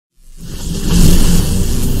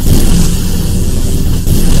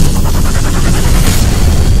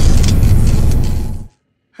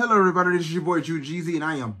everybody? This is your boy Drew Jeezy, and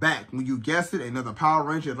I am back. When you guessed it, another Power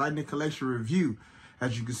Ranger Lightning Collection review.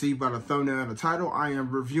 As you can see by the thumbnail and the title, I am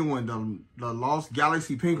reviewing the Lost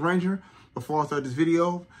Galaxy Pink Ranger. Before I start this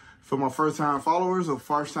video, for my first-time followers or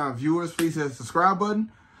first-time viewers, please hit the subscribe button.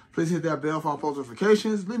 Please hit that bell for all post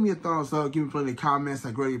notifications. Leave me a thumbs up. Give me plenty of comments.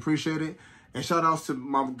 I greatly appreciate it. And shout outs to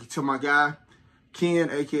my guy, Ken,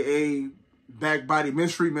 a.k.a. Back Body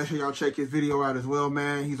Mystery. Make sure y'all check his video out as well,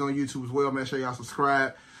 man. He's on YouTube as well. Make sure y'all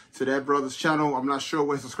subscribe to that brother's channel. I'm not sure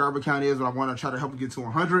what his subscriber count is, but I want to try to help him get to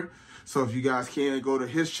 100. So if you guys can, go to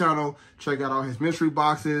his channel, check out all his mystery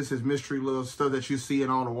boxes, his mystery little stuff that you see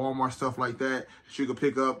and all the Walmart stuff like that you can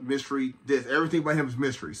pick up. Mystery, this, everything by him is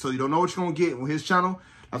mystery. So you don't know what you're going to get with his channel.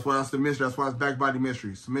 That's why that's the mystery. That's why it's Back Body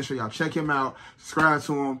Mystery. So make sure y'all check him out, subscribe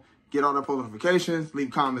to him, get all the post notifications,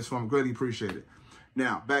 leave comments for him. Greatly appreciate it.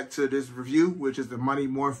 Now, back to this review, which is the Mighty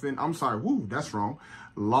Morphin, that's wrong,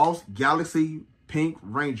 Lost Galaxy Pink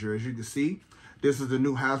Ranger. As you can see, this is the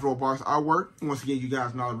new Hasbro box artwork. Once again, you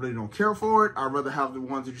guys know I really don't care for it. I'd rather have the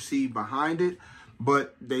ones that you see behind it,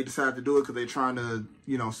 but they decided to do it because they're trying to,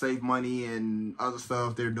 you know, save money and other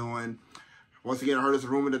stuff they're doing. Once again, I heard there's a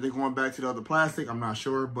rumor that they're going back to the other plastic. I'm not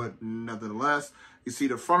sure, but nevertheless, you see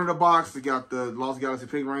the front of the box. They got the Lost Galaxy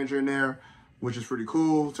Pink Ranger in there, which is pretty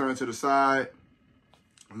cool. Turn to the side.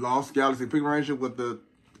 Lost Galaxy Pink Ranger with the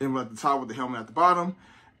emblem at the top with the helmet at the bottom.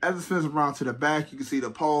 As it spins around to the back, you can see the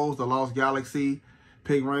pose, the Lost Galaxy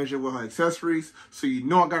Pink Ranger with her accessories. So you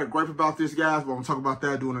know I got a gripe about this, guys, but I'm going to talk about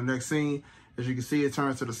that during the next scene. As you can see, it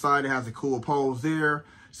turns to the side. It has a cool pose there.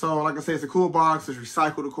 So like I said, it's a cool box. It's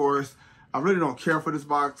recycled, of course. I really don't care for this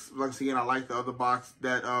box. Like again, I like the other box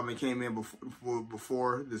that it came in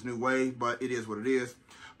before this new way, but it is what it is.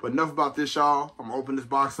 But enough about this, y'all. I'm gonna open this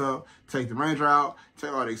box up, take the Ranger out,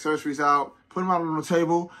 take all the accessories out, put them out on the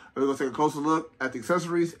table, and we're gonna take a closer look at the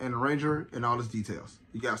accessories and the Ranger and all its details.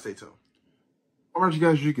 You guys stay tuned. All right, you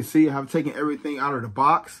guys, as you can see, I have taken everything out of the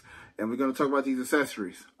box, and we're gonna talk about these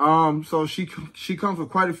accessories. So she comes with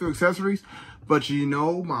quite a few accessories, but you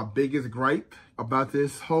know my biggest gripe about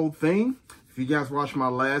this whole thing. If you guys watched my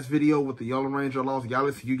last video with the Yellow Ranger Lost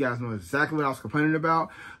Galaxy, you guys know exactly what I was complaining about.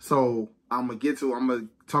 So I'm gonna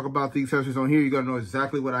talk about the accessories on here. You're gonna know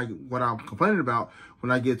exactly what I'm complaining about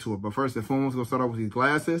when I get to it. But first and foremost, we're gonna start off with these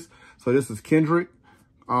glasses. So this is Kendrick,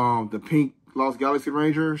 the pink Lost Galaxy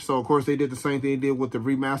Ranger. So of course they did the same thing they did with the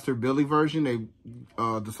remastered Billy version. They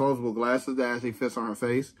disposable glasses that actually fits on her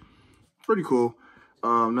face. Pretty cool.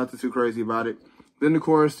 Nothing too crazy about it. Then of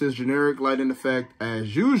course this generic lighting effect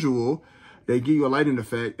as usual. They give you a lighting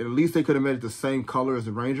effect, and at least they could have made it the same color as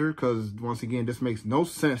the Ranger, because once again, this makes no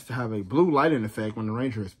sense to have a blue lighting effect when the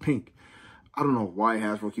Ranger is pink. I don't know why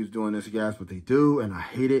Hasbro keeps doing this, guys, but they do, and I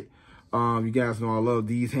hate it. You guys know I love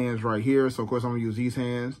these hands right here, so of course I'm gonna use these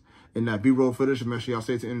hands in that B-roll footage. Make sure y'all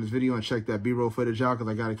stay to the end of this video and check that B-roll footage out,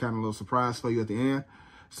 because I got a kind of little surprise for you at the end.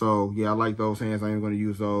 So yeah, I like those hands. I am gonna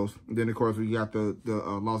use those. And then of course we got the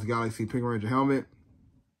Lost Galaxy Pink Ranger helmet.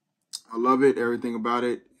 I love it. Everything about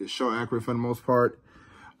it is so accurate for the most part.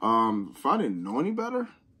 If I didn't know any better,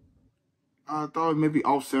 I thought it may be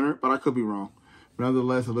off-center, but I could be wrong. But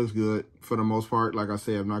nonetheless, it looks good for the most part. Like I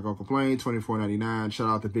said, I'm not going to complain. $24.99. Shout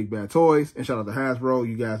out to Big Bad Toys and shout out to Hasbro.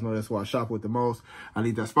 You guys know that's who I shop with the most. I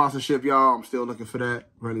need that sponsorship, y'all. I'm still looking for that.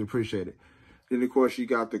 Really appreciate it. Then, of course, you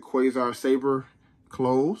got the Quasar Saber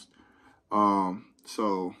closed.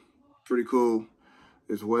 So, pretty cool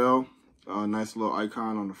as well. Nice little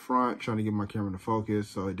icon on the front, trying to get my camera to focus.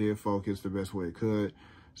 So it did focus the best way it could.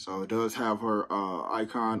 So it does have her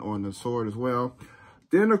icon on the sword as well.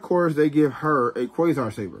 Then, of course, they give her a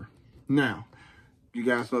Quasar Saber. Now, you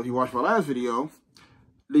guys know if you watched my last video,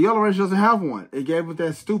 the Yellow Ranger doesn't have one. It gave it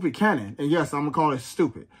that stupid cannon. And yes, I'm going to call it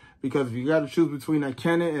stupid. Because if you got to choose between that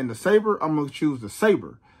cannon and the Saber, I'm going to choose the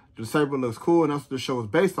Saber. The Saber looks cool, and that's what the show is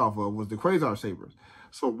based off of, was the Quasar Sabers.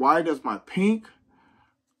 So why does my pink,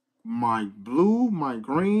 my blue, my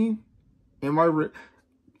green, and my red,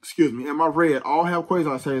 and my red all have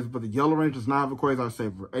Quasar Sabers, but the Yellow Ranger does not have a Quasar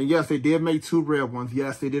Saber. And yes, they did make two red ones.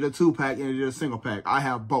 Yes, they did a 2-pack and they did a single pack. I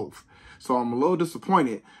have both. So I'm a little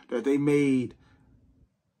disappointed that they made...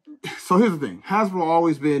 So here's the thing. Hasbro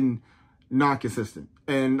always been non-consistent.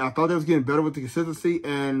 And I thought they was getting better with the consistency.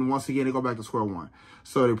 And once again, they go back to square one.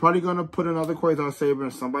 So they're probably going to put another Quasar Saber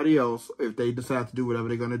in somebody else if they decide to do whatever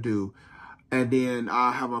they're going to do. And then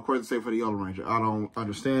I have my Quasar Saber for the Yellow Ranger. I don't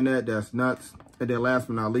understand that. That's nuts. And then last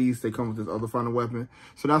but not least, they come with this other final weapon.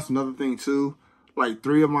 So that's another thing too. Like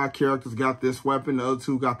 3 of my characters got this weapon. The other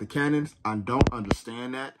 2 got the cannons. I don't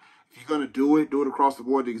understand that. If you're going to do it across the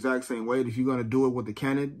board the exact same way. If you're going to do it with the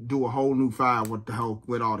cannon, do a whole new file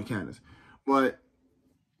with all the cannons. But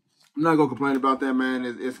I'm not going to complain about that, man.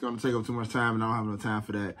 It's going to take up too much time, and I don't have enough time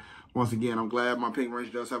for that. Once again, I'm glad my Pink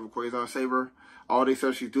Ranger does have a Quasar Saber. All the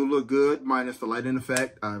accessories do look good, minus the lighting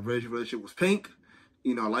effect. Ranger relationship was pink.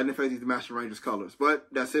 You know, lighting effect is the Master Ranger's colors. But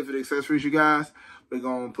that's it for the accessories, you guys. We're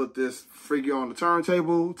going to put this figure on the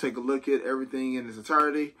turntable, take a look at everything in its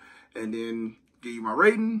entirety, and then give you my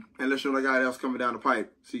rating, and let you know what I got else coming down the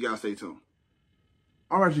pipe. So you guys stay tuned.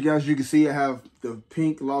 All right, you guys, you can see I have the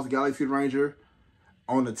pink Lost Galaxy Ranger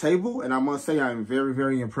on the table, and I must say I'm very,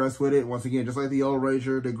 very impressed with it. Once again, just like the yellow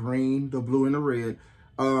Ranger, the green, the blue, and the red.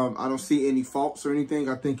 I don't see any faults or anything.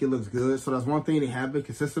 I think it looks good. So that's one thing they have been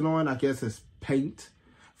consistent on, I guess, is paint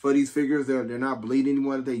for these figures. They're not bleeding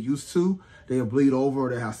anymore that they used to. They'll bleed over,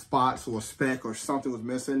 or they have spots or a speck or something was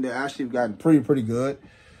missing. They actually have gotten pretty good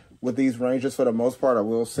with these Rangers for the most part. I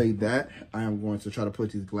will say that. I am going to try to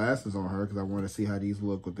put these glasses on her because I want to see how these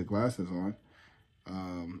look with the glasses on.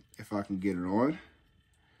 If I can get it on.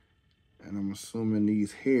 And I'm assuming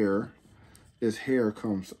this hair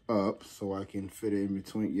comes up so I can fit it in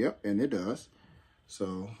between. Yep, and it does.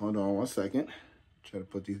 So hold on one second. Try to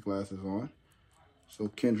put these glasses on. So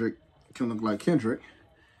Kendrick can look like Kendrick,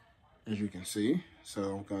 as you can see.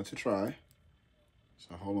 So I'm going to try.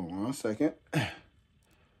 So hold on one second. Yeah,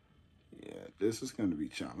 this is going to be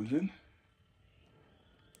challenging.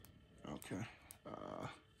 Okay.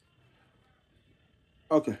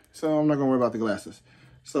 Okay, so I'm not going to worry about the glasses.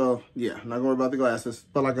 So, yeah, I'm not going to worry about the glasses.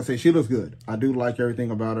 But like I say, she looks good. I do like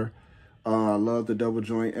everything about her. I love the double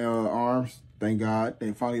joint arms. Thank God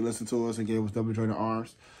they finally listened to us and gave us double jointed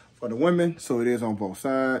arms for the women. So it is on both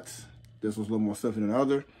sides. This was a little more stiff than the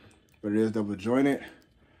other, but it is double jointed.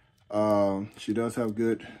 She does have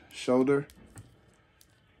good shoulder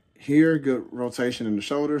here, good rotation in the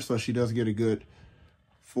shoulder. So she does get a good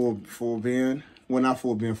full bend. Well, not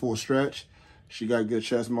full bend, full stretch. She got good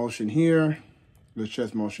chest motion here. The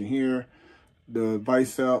chest motion here. The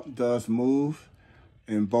bicep does move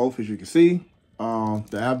in both, as you can see.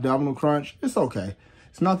 The abdominal crunch, it's okay.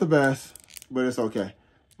 It's not the best, but it's okay.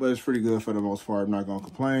 But it's pretty good for the most part. I'm not going to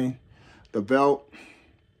complain. The belt,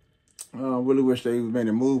 really wish they made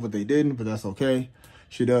it move, but they didn't, but that's okay.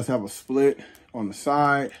 She does have a split on the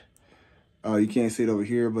side. You can't see it over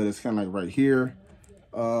here, but it's kind of like right here.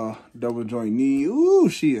 Double joint knee. Ooh,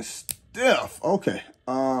 she is stiff. Okay.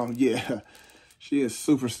 Yeah. She is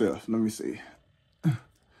super stiff. Let me see.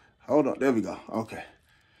 Hold on. There we go. Okay.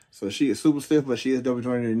 So she is super stiff, but she is double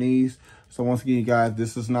jointed in her knees. So once again, guys,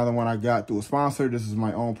 this is another one I got through a sponsor. This is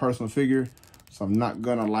my own personal figure. So I'm not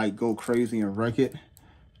going to like go crazy and wreck it.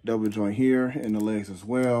 Double joint here in the legs as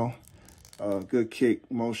well. Good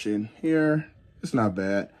kick motion here. It's not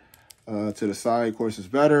bad. To the side, of course, is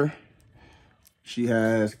better. She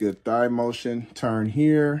has good thigh motion. Turn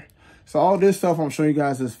here. So all this stuff I'm showing you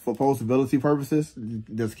guys is for postability purposes.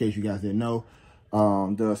 Just in case you guys didn't know.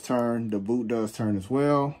 Does turn. The boot does turn as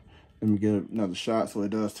well. Let me get another shot. So it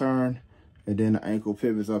does turn. And then the ankle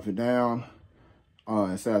pivots up and down.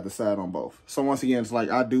 And side to side on both. So once again, it's like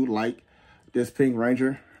I do like this Pink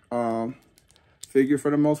Ranger figure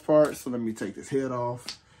for the most part. So let me take this head off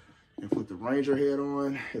and put the Ranger head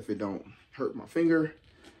on if it don't hurt my finger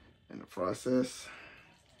in the process.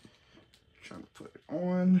 Trying to put it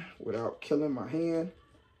on without killing my hand.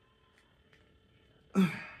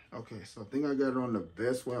 Okay, so I think I got it on the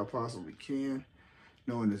best way I possibly can,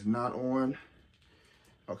 knowing it's not on.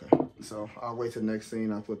 Okay, so I'll wait till the next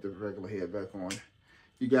scene. I'll put the regular head back on.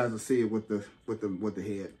 You guys will see it with the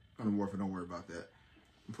head underwater. Don't worry about that.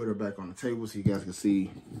 Put her back on the table so you guys can see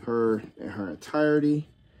her in her entirety.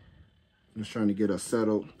 I'm just trying to get her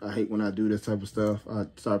settled. I hate when I do this type of stuff. I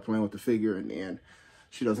start playing with the figure and then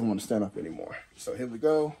she doesn't want to stand up anymore. So here we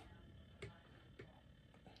go.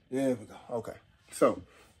 There we go. Okay. So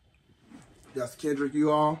that's Kendrick,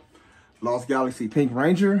 you all. Lost Galaxy Pink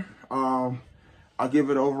Ranger. I'll give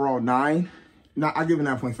it overall 9. No, I'll give it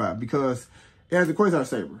 9.5 because it has the Quasar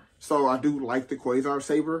Saber. So I do like the Quasar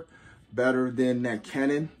Saber better than that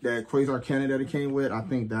cannon, that Quasar cannon that it came with. I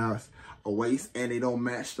think that's a waste, and they don't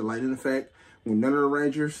match the lighting effect. With none of the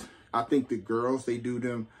Rangers, I think the girls, they do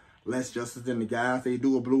them less justice than the guys. They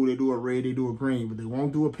do a blue, they do a red, they do a green, but they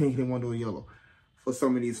won't do a pink, they won't do a yellow for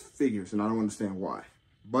some of these figures, and I don't understand why.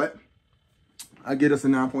 But I get us a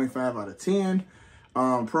 9.5 out of 10.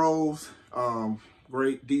 Pros,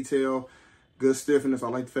 great detail, good stiffness. I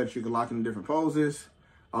like the fact that you can lock in different poses.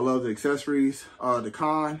 I love the accessories. The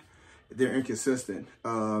con, they're inconsistent.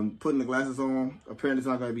 Putting the glasses on, apparently it's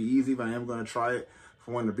not going to be easy, but I am going to try it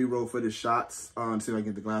for one of the B-roll footage shots to see if I can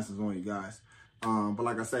get the glasses on, you guys. But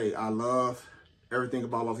like I say, I love everything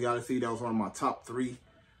about Lost Galaxy. That was one of my top 3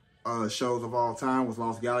 shows of all time was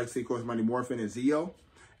Lost Galaxy. Of course, Mighty Morphin and Zeo.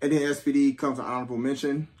 And then SPD comes an honorable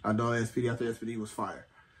mention. I know SPD after SPD was fire.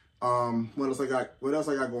 What else I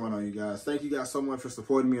got going on, you guys? Thank you guys so much for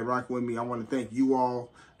supporting me and rocking with me. I want to thank you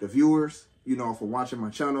all, the viewers, you know, for watching my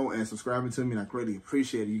channel and subscribing to me. And I greatly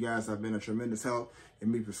appreciate it. You guys have been a tremendous help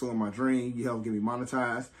in me pursuing my dream. You help get me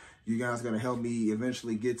monetized. You guys are going to help me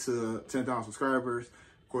eventually get to 10,000 subscribers.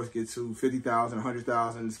 Of course, get to 50,000,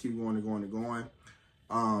 100,000. Just keep going and going and going.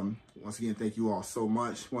 Once again, thank you all so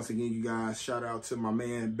much. Once again, you guys, shout out to my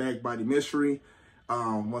man, Backbody Mystery.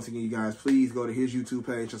 Once again, you guys, please go to his YouTube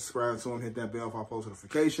page and subscribe to him. Hit that bell for post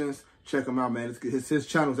notifications. Check him out, man. His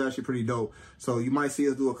channel is actually pretty dope. So you might see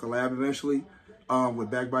us do a collab eventually with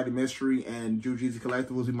Backbody Mystery and Drew Jeezy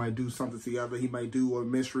Collectibles. We might do something together. He might do a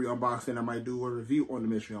mystery unboxing. I might do a review on the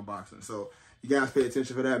mystery unboxing. So you guys pay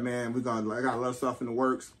attention for that, man. I got a lot of stuff in the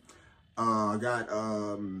works. I got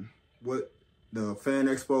the Fan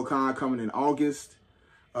Expo Con coming in August.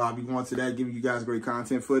 I'll be going to that, giving you guys great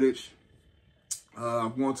content footage.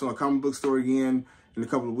 I'm going to a comic book store again in a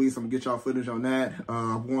couple of weeks. I'm going to get y'all footage on that.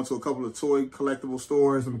 I'm going to a couple of toy collectible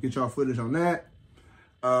stores. I'm going to get y'all footage on that.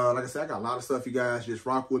 Like I said, I got a lot of stuff, you guys. Just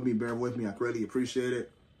rock with me, bear with me. I greatly appreciate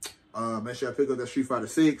it. Make sure I pick up that Street Fighter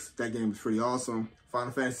 6. That game is pretty awesome.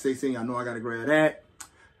 Final Fantasy 16, I know I got to grab that.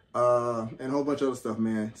 And a whole bunch of other stuff,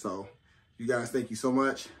 man. So, you guys, thank you so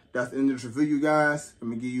much. That's the end of this review, you guys. I'm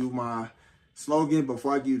going to give you my slogan.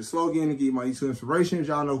 Before I give you the slogan and give you my YouTube inspirations,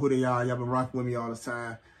 y'all know who they are. Y'all been rocking with me all this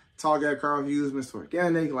time. Target Car Reviews, Mr.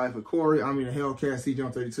 Organic, Life of Corey. I'm in the Hellcat CJ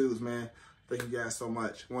on 32s, man. Thank you guys so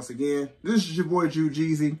much. Once again, this is your boy, Drew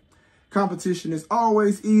Jeezy. Competition is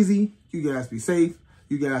always easy. You guys be safe.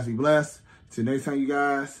 You guys be blessed. Till next time, you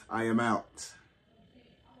guys, I am out.